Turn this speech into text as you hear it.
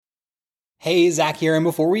Hey, Zach here, and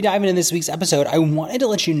before we dive into this week's episode, I wanted to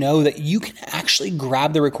let you know that you can actually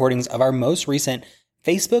grab the recordings of our most recent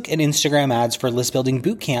Facebook and Instagram ads for List Building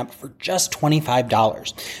Bootcamp for just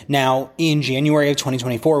 $25. Now, in January of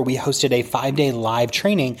 2024, we hosted a 5-day live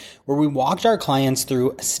training where we walked our clients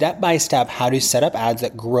through step-by-step how to set up ads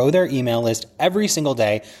that grow their email list every single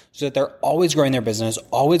day so that they're always growing their business,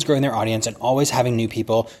 always growing their audience, and always having new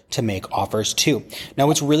people to make offers to. Now,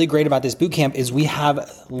 what's really great about this bootcamp is we have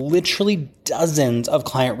literally dozens of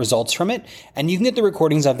client results from it, and you can get the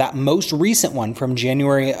recordings of that most recent one from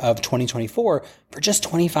January of 2024 for just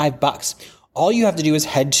 $25. All you have to do is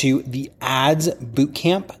head to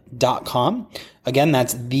theadsbootcamp.com. Again,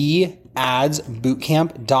 that's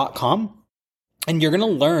theadsbootcamp.com. And you're going to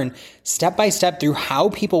learn step by step through how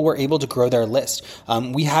people were able to grow their list.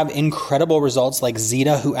 We have incredible results like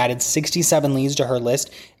Zeta, who added 67 leads to her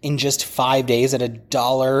list in just 5 days at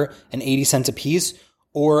 $1.80 a piece.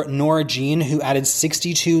 Or Nora Jean, who added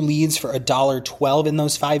 62 leads for $1.12 in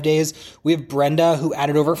those 5 days. We have Brenda, who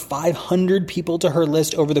added over 500 people to her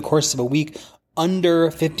list over the course of a week,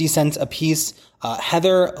 under 50 cents a piece.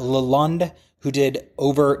 Heather Lalonde, who did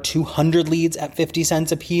over 200 leads at 50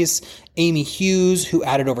 cents a piece. Amy Hughes, who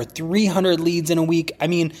added over 300 leads in a week. I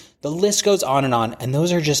mean, the list goes on. And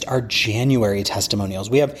those are just our January testimonials.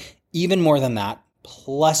 We have even more than that,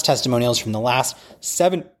 plus testimonials from the last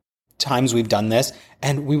 7 times we've done this,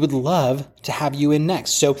 and we would love to have you in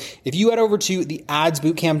next. So if you head over to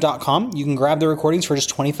theadsbootcamp.com, you can grab the recordings for just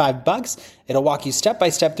 $25. It'll walk you step by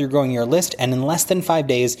step through growing your list, and in less than 5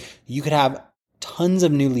 days, you could have tons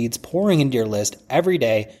of new leads pouring into your list every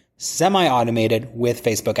day, semi-automated with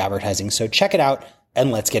Facebook advertising. So check it out,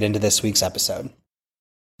 and let's get into this week's episode.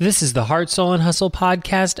 This is the Heart, Soul, and Hustle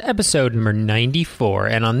podcast, episode number 94.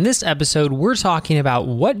 And on this episode, we're talking about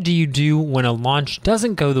what do you do when a launch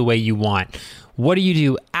doesn't go the way you want? What do you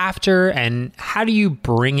do after, and how do you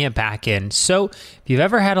bring it back in? So if you've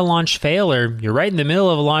ever had a launch fail, or you're right in the middle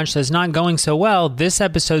of a launch that's not going so well, this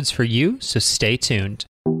episode's for you, so stay tuned.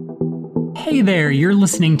 Hey there, you're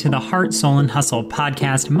listening to the Heart, Soul, and Hustle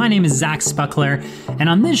podcast. My name is Zach Spuckler, and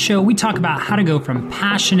on this show, we talk about how to go from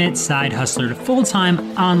passionate side hustler to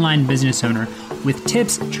full-time online business owner with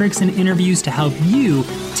tips, tricks, and interviews to help you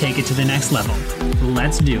take it to the next level.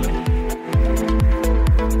 Let's do it.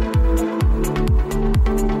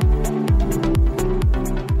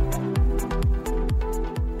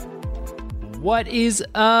 What is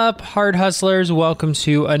up, Heart Hustlers? Welcome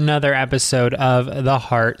to another episode of the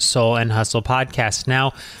Heart, Soul, and Hustle podcast.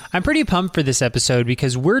 Now, I'm pretty pumped for this episode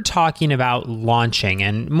because we're talking about launching,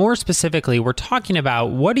 and more specifically, we're talking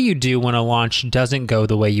about what do you do when a launch doesn't go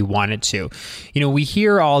the way you want it to. You know, we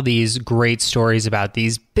hear all these great stories about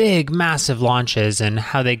these big, massive launches and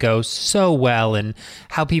how they go so well and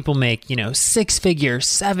how people make, 6 figures,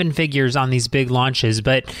 7 figures on these big launches.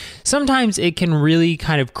 But sometimes it can really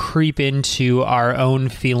kind of creep into our own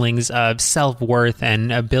feelings of self-worth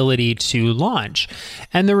and ability to launch.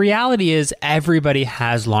 And the reality is everybody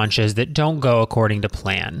has launches that don't go according to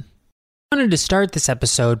plan. I wanted to start this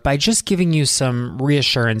episode by just giving you some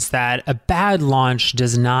reassurance that a bad launch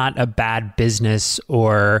does not a bad business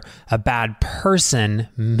or a bad person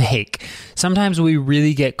make. Sometimes we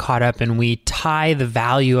really get caught up and we tie the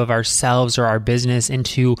value of ourselves or our business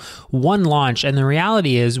into one launch. And the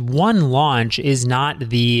reality is one launch is not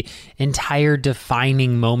the entire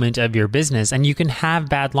defining moment of your business. And you can have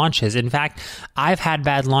bad launches. In fact, I've had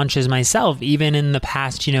bad launches myself. Even in the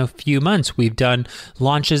past, few months, we've done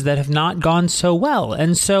launches that have not gone so well.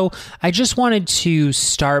 And so I just wanted to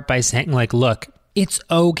start by saying, look, it's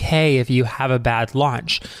okay if you have a bad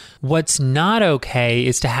launch. What's not okay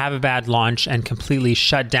is to have a bad launch and completely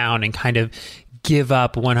shut down and kind of give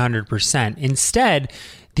up 100%. Instead,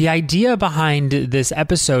 the idea behind this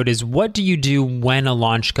episode is what do you do when a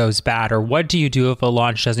launch goes bad, or what do you do if a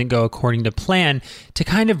launch doesn't go according to plan to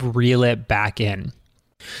kind of reel it back in?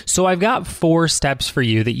 So I've got 4 steps for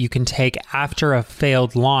you that you can take after a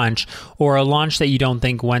failed launch or a launch that you don't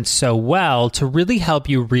think went so well to really help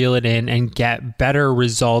you reel it in and get better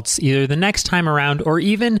results either the next time around or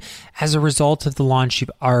even as a result of the launch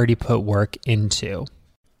you've already put work into.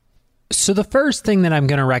 So the first thing that I'm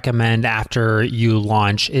going to recommend after you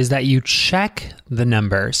launch is that you check the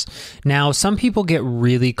numbers. Now, some people get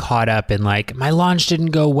really caught up in my launch didn't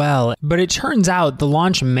go well, but it turns out the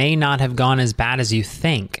launch may not have gone as bad as you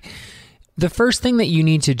think. The first thing that you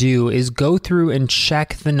need to do is go through and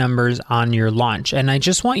check the numbers on your launch. And I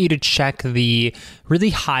just want you to check the really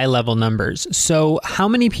high level numbers. So how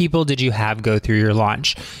many people did you have go through your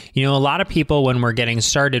launch? A lot of people, when we're getting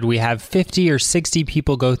started, we have 50 or 60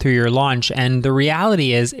 people go through your launch. And the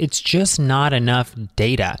reality is it's just not enough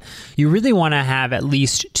data. You really want to have at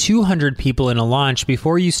least 200 people in a launch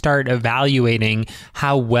before you start evaluating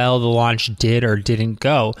how well the launch did or didn't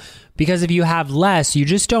go. Because if you have less, you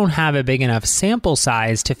just don't have a big enough sample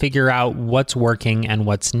size to figure out what's working and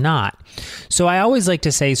what's not. So I always like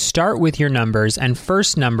to say, start with your numbers, and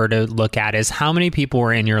first number to look at is how many people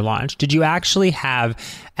were in your launch. Did you actually have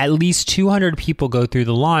at least 200 people go through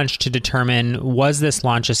the launch to determine was this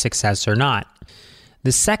launch a success or not?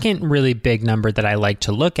 The second really big number that I like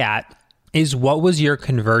to look at is what was your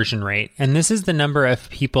conversion rate? And this is the number of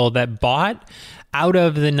people that bought out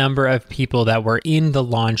of the number of people that were in the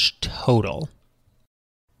launch total.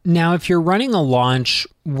 Now, if you're running a launch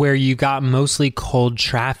where you got mostly cold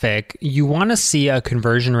traffic, you want to see a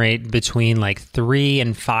conversion rate between like 3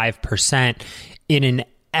 and 5% in an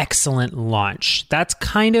excellent launch. That's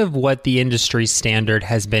kind of what the industry standard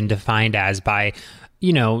has been defined as by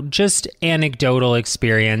just anecdotal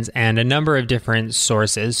experience and a number of different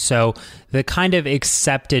sources. So the kind of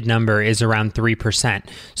accepted number is around 3%.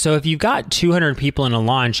 So if you've got 200 people in a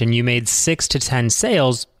launch and you made 6 to 10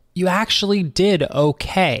 sales, you actually did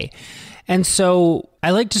okay. And so I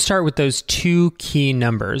like to start with those two key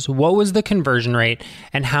numbers. What was the conversion rate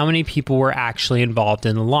and how many people were actually involved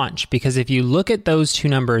in the launch? Because if you look at those two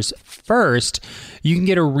numbers first, you can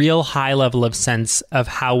get a real high level of sense of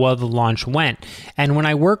how well the launch went. And when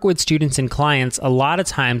I work with students and clients, a lot of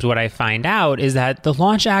times what I find out is that the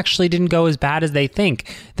launch actually didn't go as bad as they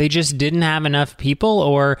think. They just didn't have enough people,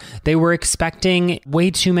 or they were expecting way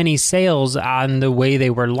too many sales on the way they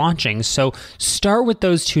were launching. So start with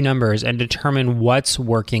those two numbers and determine what's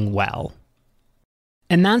working well.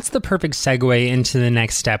 And that's the perfect segue into the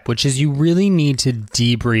next step, which is you really need to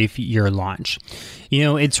debrief your launch.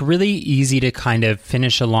 It's really easy to kind of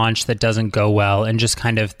finish a launch that doesn't go well and just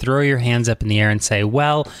kind of throw your hands up in the air and say,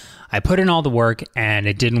 well, I put in all the work and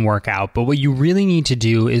it didn't work out. But what you really need to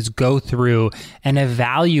do is go through and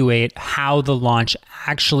evaluate how the launch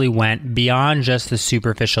actually went beyond just the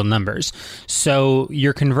superficial numbers. So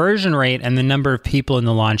your conversion rate and the number of people in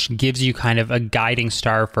the launch gives you kind of a guiding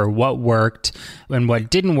star for what worked and what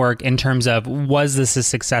didn't work in terms of, was this a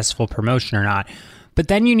successful promotion or not? But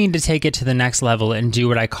then you need to take it to the next level and do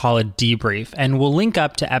what I call a debrief. And we'll link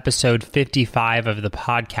up to episode 55 of the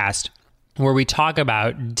podcast, where we talk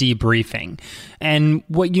about debriefing. And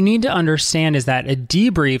what you need to understand is that a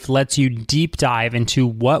debrief lets you deep dive into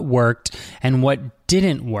what worked and what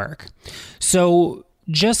didn't work. So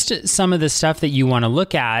just some of the stuff that you want to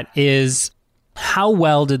look at is, how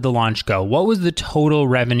well did the launch go? What was the total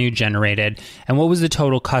revenue generated? And what was the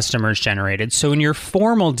total customers generated? So in your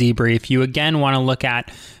formal debrief, you again want to look at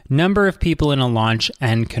number of people in a launch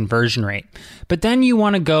and conversion rate. But then you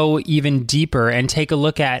want to go even deeper and take a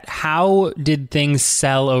look at, how did things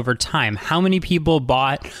sell over time? How many people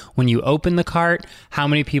bought when you opened the cart? How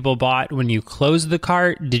many people bought when you closed the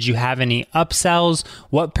cart? Did you have any upsells?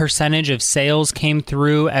 What percentage of sales came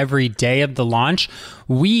through every day of the launch?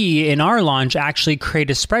 We, in our launch, actually create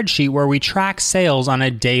a spreadsheet where we track sales on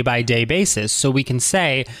a day-by-day basis. So we can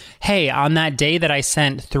say, hey, on that day that I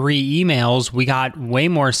sent 3 emails, we got way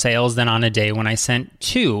more sales than on a day when I sent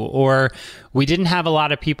 2. Or we didn't have a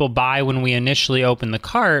lot of people buy when we initially opened the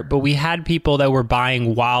cart, but we had people that were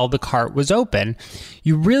buying while the cart was open.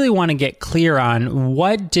 You really want to get clear on,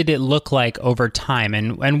 what did it look like over time?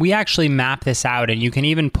 And we actually map this out, and you can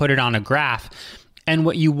even put it on a graph. And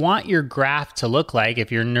what you want your graph to look like,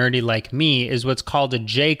 if you're nerdy like me, is what's called a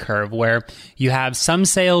J-curve, where you have some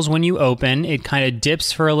sales when you open, it kind of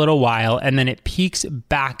dips for a little while, and then it peaks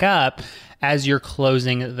back up as you're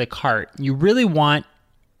closing the cart. You really want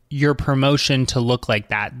your promotion to look like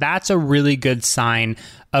that. That's a really good sign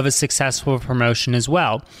of a successful promotion as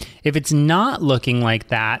well. If it's not looking like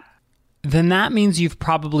that, then that means you've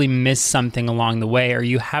probably missed something along the way, or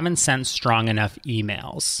you haven't sent strong enough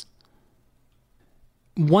emails.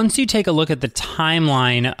 Once you take a look at the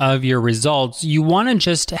timeline of your results, you want to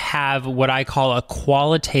just have what I call a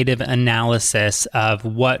qualitative analysis of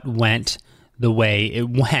what went the way it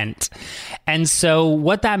went. And so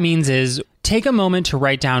what that means is, take a moment to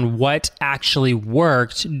write down what actually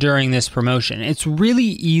worked during this promotion. It's really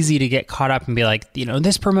easy to get caught up and be like,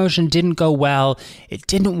 this promotion didn't go well, it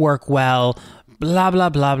didn't work well, blah, blah,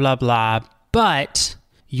 blah, blah, blah. But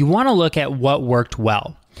you want to look at what worked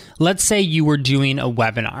well. Let's say you were doing a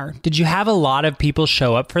webinar. Did you have a lot of people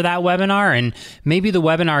show up for that webinar? And maybe the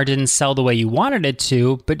webinar didn't sell the way you wanted it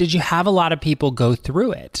to, but did you have a lot of people go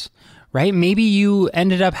through it? Right? Maybe you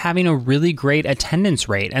ended up having a really great attendance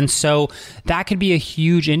rate. And so that could be a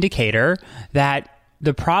huge indicator that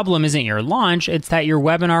the problem isn't your launch, it's that your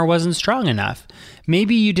webinar wasn't strong enough.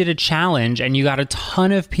 Maybe you did a challenge and you got a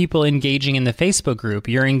ton of people engaging in the Facebook group.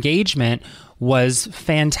 Your engagement was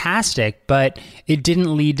fantastic, but it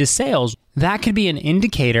didn't lead to sales. That could be an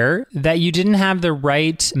indicator that you didn't have the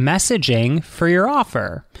right messaging for your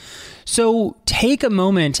offer. So take a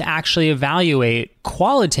moment to actually evaluate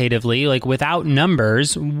qualitatively, like without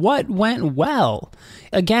numbers, what went well.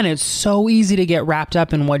 Again, it's so easy to get wrapped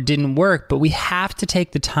up in what didn't work, but we have to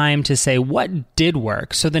take the time to say what did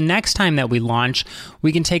work. So the next time that we launch,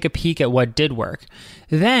 we can take a peek at what did work.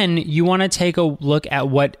 Then you want to take a look at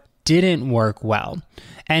what didn't work well.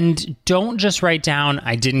 And don't just write down,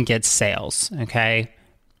 I didn't get sales, okay?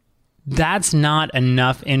 That's not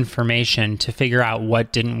enough information to figure out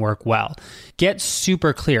what didn't work well. Get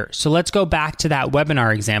super clear. So let's go back to that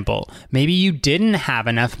webinar example. Maybe you didn't have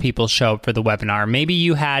enough people show up for the webinar. Maybe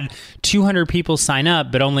you had 200 people sign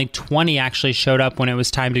up, but only 20 actually showed up when it was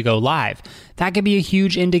time to go live. That could be a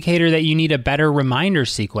huge indicator that you need a better reminder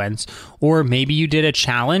sequence. Or maybe you did a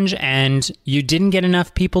challenge and you didn't get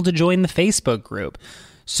enough people to join the Facebook group.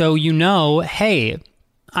 So you know, hey,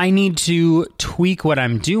 I need to tweak what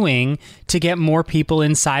I'm doing to get more people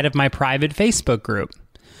inside of my private Facebook group.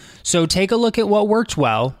 So take a look at what worked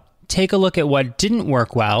well, take a look at what didn't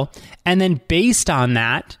work well, and then based on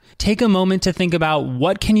that, take a moment to think about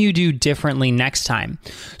what can you do differently next time.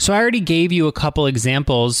 So I already gave you a couple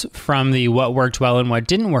examples from the what worked well and what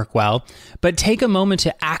didn't work well, but take a moment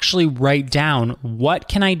to actually write down what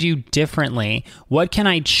can I do differently? What can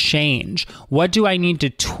I change? What do I need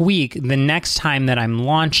to tweak the next time that I'm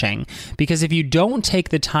launching? Because if you don't take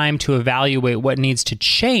the time to evaluate what needs to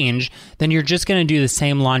change, then you're just going to do the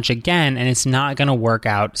same launch again and it's not going to work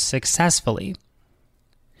out successfully.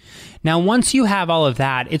 Now, once you have all of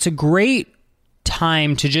that, it's a great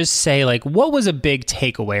time to just say, like, what was a big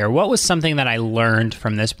takeaway or what was something that I learned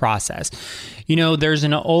from this process? You know, there's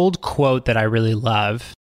an old quote that I really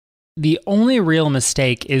love. The only real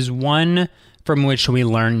mistake is one from which we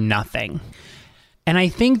learn nothing. And I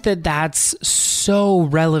think that that's so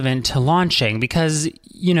relevant to launching because,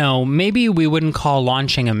 you know, maybe we wouldn't call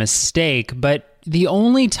launching a mistake, but the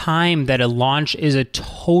only time that a launch is a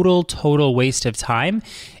total waste of time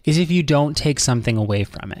is if you don't take something away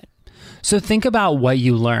from it. So think about what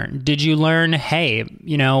you learned. Did you learn, hey,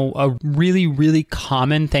 you know, a really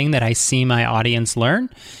common thing that I see my audience learn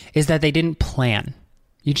is that they didn't plan.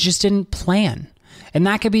 You just didn't plan. And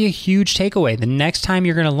that could be a huge takeaway. The next time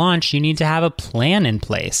you're going to launch, you need to have a plan in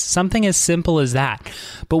place. Something as simple as that.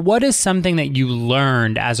 But what is something that you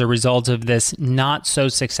learned as a result of this not so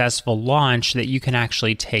successful launch that you can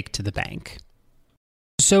actually take to the bank?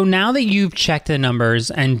 So now that you've checked the numbers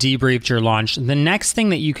and debriefed your launch, the next thing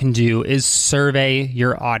that you can do is survey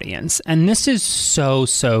your audience. And this is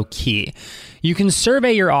so key. You can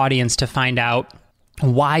survey your audience to find out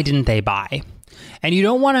why didn't they buy? And you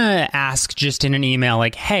don't want to ask just in an email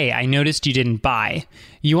like, hey, I noticed you didn't buy.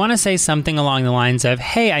 You want to say something along the lines of,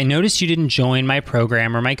 hey, I noticed you didn't join my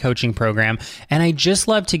program or my coaching program, and I just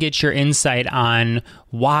love to get your insight on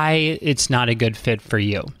why it's not a good fit for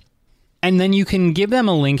you. And then you can give them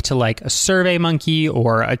a link to like a SurveyMonkey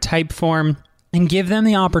or a Typeform and give them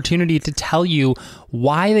the opportunity to tell you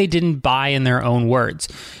why they didn't buy in their own words.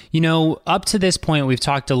 You know, up to this point, we've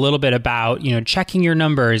talked a little bit about, you know, checking your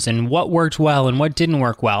numbers and what worked well and what didn't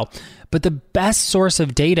work well. But the best source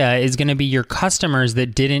of data is going to be your customers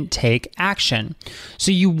that didn't take action.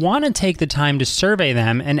 So you want to take the time to survey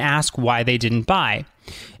them and ask why they didn't buy.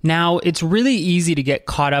 Now, it's really easy to get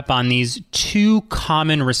caught up on these two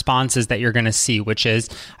common responses that you're going to see, which is,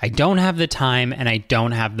 I don't have the time and I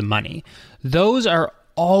don't have the money. Those are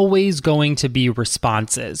always going to be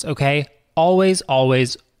responses, okay? Always.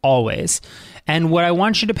 And what I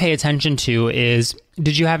want you to pay attention to is,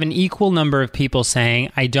 did you have an equal number of people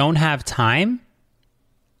saying, I don't have time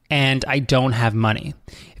and I don't have money?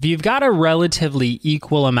 If you've got a relatively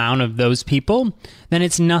equal amount of those people, then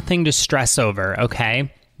it's nothing to stress over,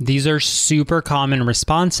 okay? These are super common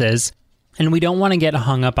responses, and we don't want to get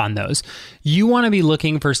hung up on those. You want to be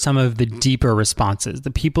looking for some of the deeper responses, the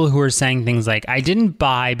people who are saying things like, I didn't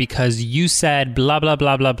buy because you said blah, blah,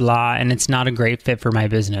 blah, blah, blah, and it's not a great fit for my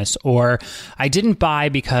business. Or I didn't buy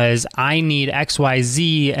because I need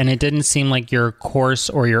XYZ, and it didn't seem like your course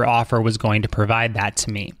or your offer was going to provide that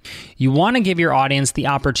to me. You want to give your audience the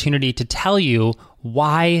opportunity to tell you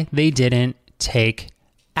why they didn't take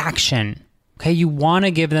action. Okay, you want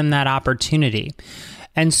to give them that opportunity.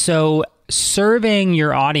 And so surveying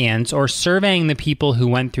your audience or surveying the people who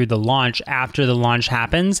went through the launch after the launch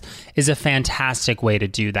happens is a fantastic way to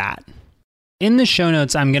do that. In the show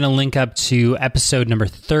notes, I'm going to link up to episode number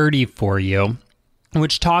 30 for you,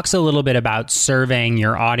 which talks a little bit about surveying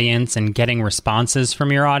your audience and getting responses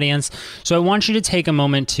from your audience. So I want you to take a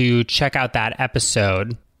moment to check out that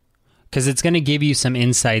episode, because it's going to give you some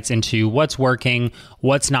insights into what's working,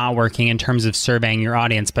 what's not working in terms of surveying your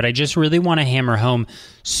audience. But I just really want to hammer home,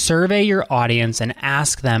 survey your audience and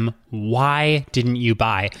ask them, why didn't you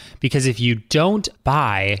buy? Because if you don't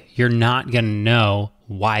buy, you're not going to know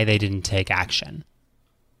why they didn't take action.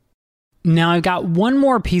 Now, I've got one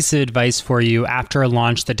more piece of advice for you after a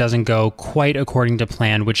launch that doesn't go quite according to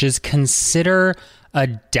plan, which is consider a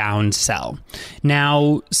downsell.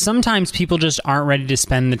 Now, sometimes people just aren't ready to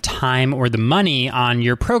spend the time or the money on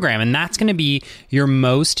your program, and that's going to be your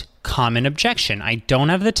most common objection. I don't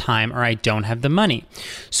have the time or I don't have the money.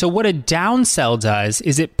 So what a downsell does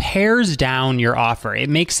is it pares down your offer. It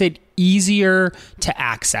makes it easier to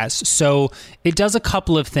access. So it does a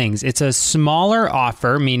couple of things. It's a smaller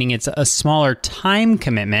offer, meaning it's a smaller time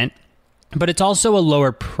commitment, but it's also a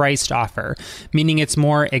lower priced offer, meaning it's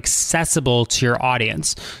more accessible to your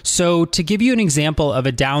audience. So to give you an example of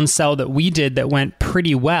a downsell that we did that went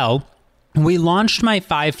pretty well, we launched my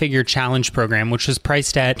 5-figure challenge program, which was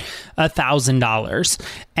priced at $1,000.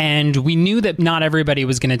 And we knew that not everybody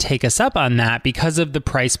was going to take us up on that because of the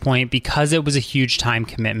price point, because it was a huge time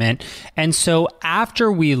commitment. And so after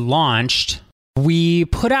we launched, we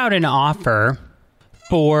put out an offer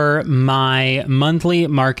for my monthly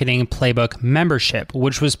marketing playbook membership,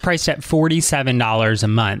 which was priced at $47 a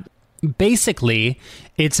month. Basically,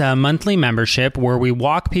 it's a monthly membership where we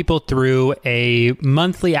walk people through a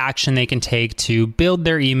monthly action they can take to build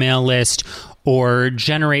their email list or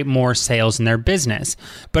generate more sales in their business.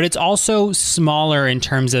 But it's also smaller in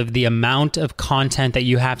terms of the amount of content that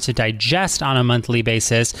you have to digest on a monthly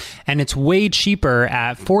basis. And it's way cheaper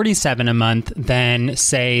at $47 a month than,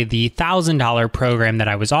 say, the $1,000 program that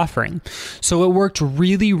I was offering. So it worked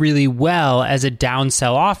really, really well as a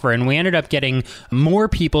downsell offer. And we ended up getting more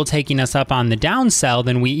people taking us up on the downsell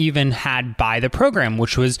than we even had buy the program,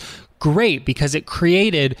 which was great because it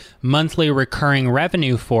created monthly recurring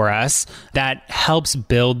revenue for us that helps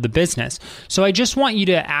build the business. So I just want you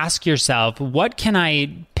to ask yourself, what can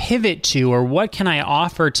I pivot to, or what can I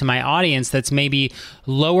offer to my audience that's maybe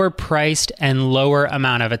lower priced and lower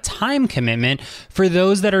amount of a time commitment for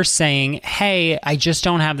those that are saying, hey, I just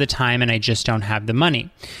don't have the time and I just don't have the money.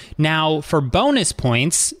 Now, for bonus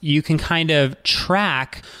points, you can kind of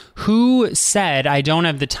track who said, I don't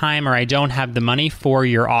have the time or I don't have the money for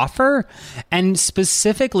your offer, and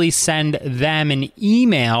specifically send them an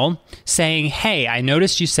email saying, hey, I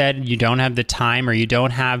noticed you said you don't have the time or you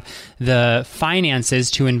don't have the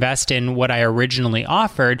finances to invest in what I originally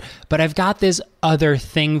offered, but I've got this other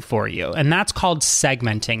thing for you. And that's called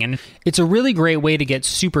segmenting. And it's a really great way to get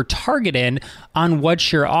super targeted on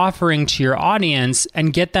what you're offering to your audience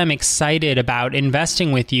and get them excited about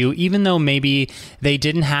investing with you, even though maybe they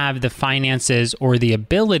didn't have the finances or the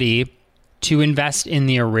ability to invest in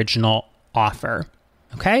the original offer.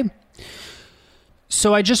 Okay?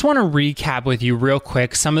 So I just want to recap with you real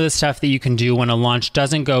quick some of the stuff that you can do when a launch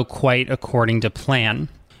doesn't go quite according to plan.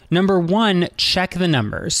 Number one, check the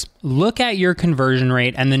numbers. Look at your conversion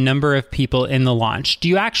rate and the number of people in the launch. Do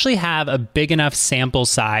you actually have a big enough sample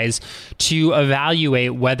size to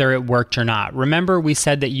evaluate whether it worked or not? Remember, we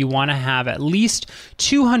said that you want to have at least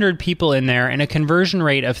 200 people in there and a conversion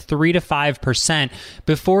rate of 3 to 5%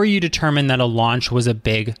 before you determine that a launch was a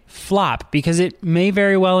big flop, because it may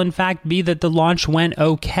very well, in fact, be that the launch went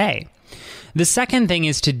okay. The second thing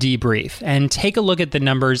is to debrief and take a look at the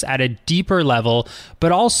numbers at a deeper level,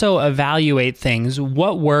 but also evaluate things.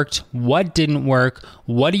 What worked? What didn't work?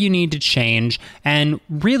 What do you need to change? And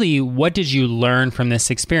really, what did you learn from this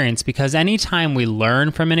experience? Because anytime we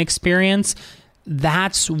learn from an experience,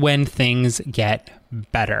 that's when things get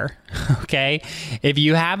better, okay? If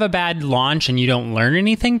you have a bad launch and you don't learn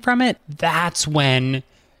anything from it, that's when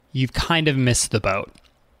you've kind of missed the boat.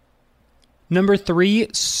 Number 3,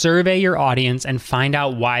 survey your audience and find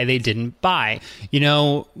out why they didn't buy. You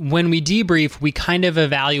know, when we debrief, we kind of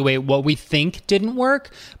evaluate what we think didn't work,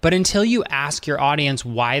 but until you ask your audience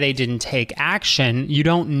why they didn't take action, you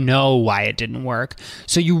don't know why it didn't work.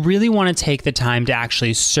 So you really want to take the time to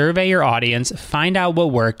actually survey your audience, find out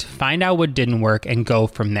what worked, find out what didn't work, and go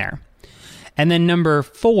from there. And then number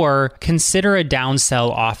 4, consider a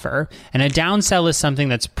downsell offer. And a downsell is something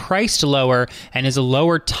that's priced lower and is a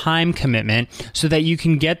lower time commitment so that you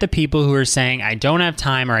can get the people who are saying, I don't have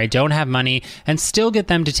time or I don't have money, and still get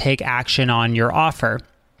them to take action on your offer.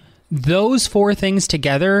 Those 4 things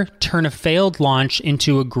together turn a failed launch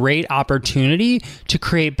into a great opportunity to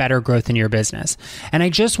create better growth in your business. And I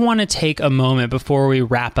just want to take a moment before we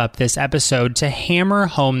wrap up this episode to hammer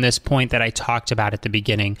home this point that I talked about at the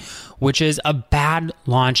beginning, which is a bad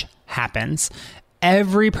launch happens.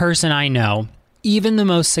 Every person I know, even the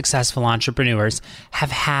most successful entrepreneurs,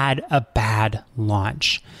 have had a bad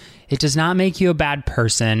launch. It does not make you a bad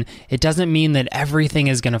person. It doesn't mean that everything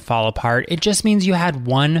is going to fall apart. It just means you had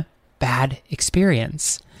one bad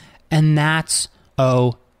experience, and that's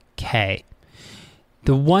okay.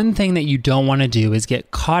 The one thing that you don't want to do is get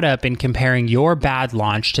caught up in comparing your bad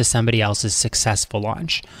launch to somebody else's successful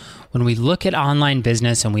launch. When we look at online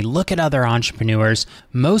business and we look at other entrepreneurs,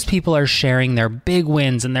 most people are sharing their big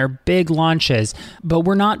wins and their big launches, but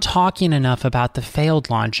we're not talking enough about the failed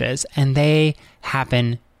launches, and they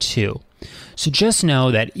happen too. So just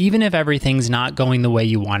know that even if everything's not going the way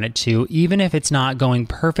you want it to, even if it's not going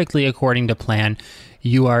perfectly according to plan,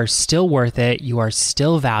 you are still worth it, you are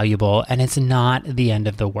still valuable, and it's not the end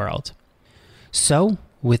of the world. So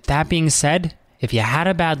with that being said, if you had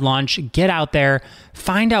a bad launch, get out there,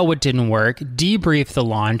 find out what didn't work, debrief the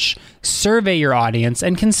launch, survey your audience,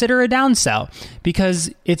 and consider a downsell,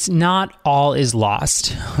 because it's not all is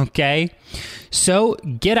lost, okay? So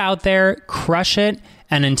get out there, crush it,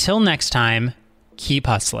 and until next time, keep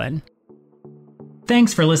hustling.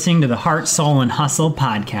 Thanks for listening to the Heart, Soul, and Hustle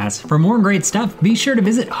podcast. For more great stuff, be sure to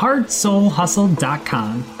visit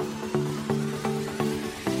heartsoulhustle.com.